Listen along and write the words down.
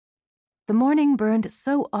The morning burned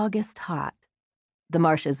so August hot. The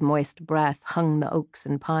marsh's moist breath hung the oaks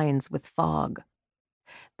and pines with fog.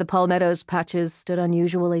 The palmetto's patches stood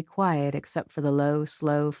unusually quiet except for the low,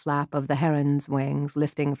 slow flap of the heron's wings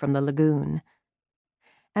lifting from the lagoon.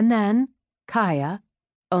 And then Kaya,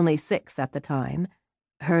 only 6 at the time,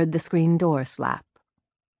 heard the screen door slap.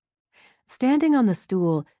 Standing on the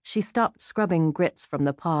stool, she stopped scrubbing grits from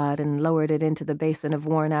the pod and lowered it into the basin of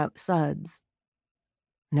worn-out suds.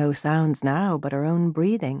 No sounds now but her own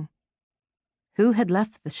breathing. Who had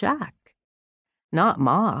left the shack? Not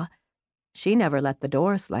Ma. She never let the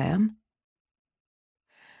door slam.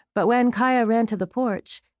 But when Kaya ran to the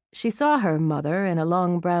porch, she saw her mother in a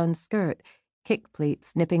long brown skirt, kick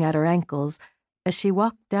pleats nipping at her ankles, as she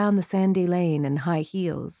walked down the sandy lane in high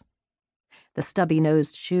heels. The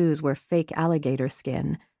stubby-nosed shoes were fake alligator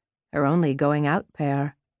skin, her only going-out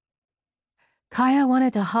pair. Kaya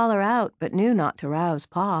wanted to holler out, but knew not to rouse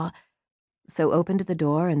Pa, so opened the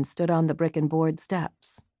door and stood on the brick-and-board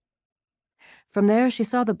steps. From there she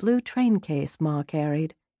saw the blue train case Ma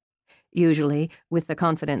carried. Usually, with the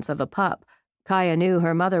confidence of a pup, Kaya knew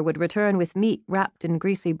her mother would return with meat wrapped in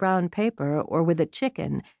greasy brown paper or with a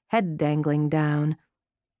chicken, head dangling down.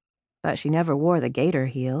 But she never wore the gator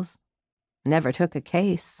heels. Never took a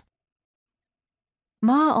case.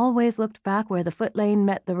 Ma always looked back where the foot lane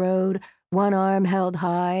met the road, one arm held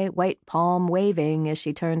high, white palm waving as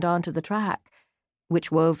she turned onto the track,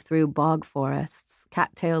 which wove through bog forests,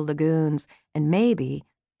 cattail lagoons, and maybe,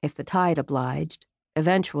 if the tide obliged,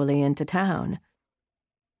 eventually into town.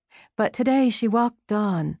 But today she walked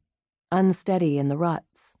on, unsteady in the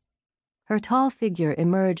ruts. Her tall figure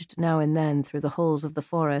emerged now and then through the holes of the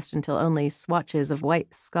forest until only swatches of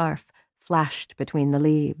white scarf flashed between the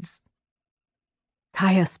leaves.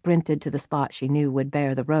 Kaya sprinted to the spot she knew would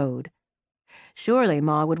bear the road. Surely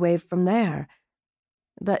Ma would wave from there.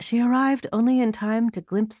 But she arrived only in time to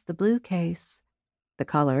glimpse the blue case, the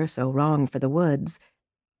color so wrong for the woods,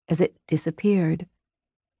 as it disappeared.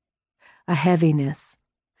 A heaviness,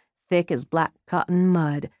 thick as black cotton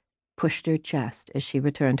mud, pushed her chest as she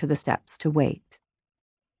returned to the steps to wait.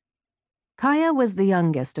 Kaya was the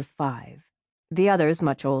youngest of 5, the others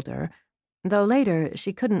much older, though later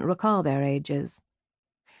she couldn't recall their ages.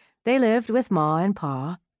 They lived with Ma and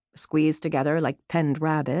Pa, squeezed together like penned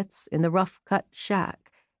rabbits, in the rough-cut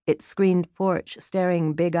shack, its screened porch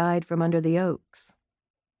staring big-eyed from under the oaks.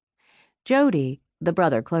 Jody, the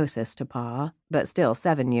brother closest to Pa, but still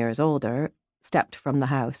 7 years older, stepped from the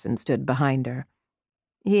house and stood behind her.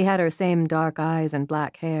 He had her same dark eyes and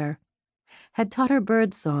black hair, had taught her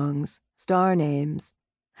bird songs, star names,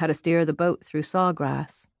 how to steer the boat through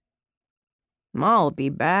sawgrass. "Ma'll be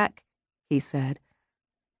back," he said.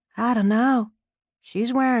 "I don't know.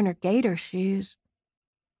 She's wearing her gator shoes."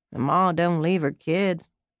 "Ma don't leave her kids.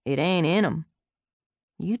 It ain't in 'em."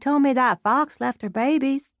 "You told me that fox left her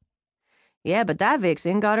babies." "Yeah, but that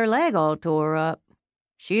vixen got her leg all tore up.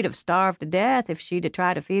 She'd have starved to death if she'd have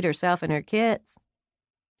tried to feed herself and her kits.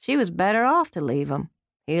 She was better off to leave 'em,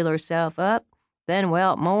 heal herself up, then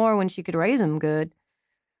welt more when she could raise 'em good.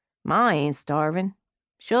 Ma ain't starving.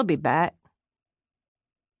 She'll be back."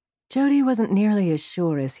 Jody wasn't nearly as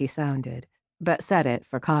sure as he sounded, but said it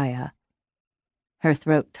for Kaya. Her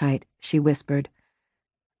throat tight, she whispered,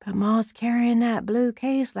 "But Ma's carrying that blue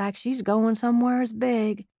case like she's going somewheres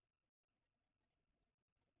big."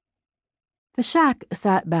 The shack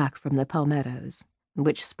sat back from the palmettos,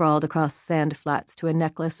 which sprawled across sand flats to a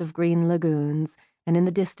necklace of green lagoons, and in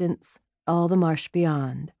the distance, all the marsh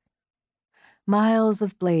beyond. Miles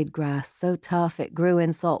of blade grass so tough it grew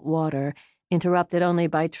in salt water, interrupted only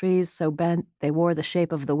by trees so bent they wore the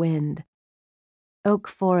shape of the wind. Oak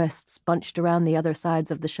forests bunched around the other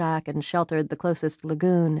sides of the shack and sheltered the closest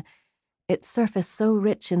lagoon, its surface so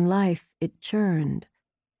rich in life it churned.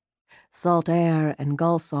 Salt air and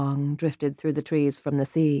gull song drifted through the trees from the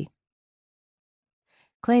sea.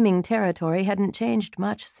 Claiming territory hadn't changed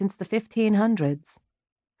much since the 1500s.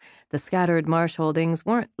 The scattered marsh holdings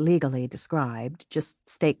weren't legally described, just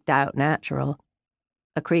staked out natural.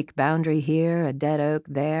 A creek boundary here, a dead oak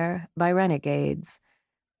there, by renegades.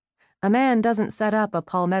 A man doesn't set up a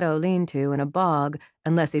palmetto lean-to in a bog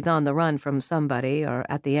unless he's on the run from somebody or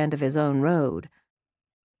at the end of his own road.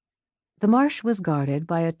 The marsh was guarded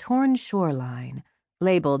by a torn shoreline,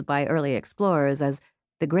 labeled by early explorers as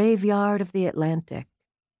the graveyard of the Atlantic,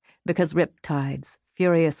 because riptides,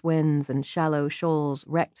 furious winds, and shallow shoals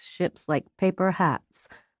wrecked ships like paper hats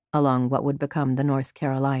along what would become the North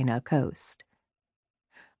Carolina coast.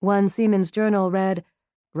 One seaman's journal read,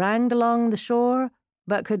 "Ranged along the shore,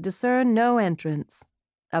 but could discern no entrance.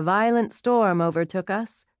 A violent storm overtook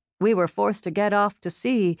us. We were forced to get off to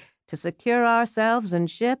sea to secure ourselves and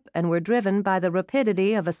ship, and were driven by the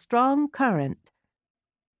rapidity of a strong current.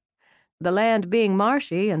 The land being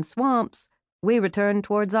marshy and swamps, we returned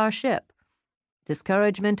towards our ship.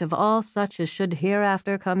 Discouragement of all such as should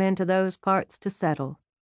hereafter come into those parts to settle.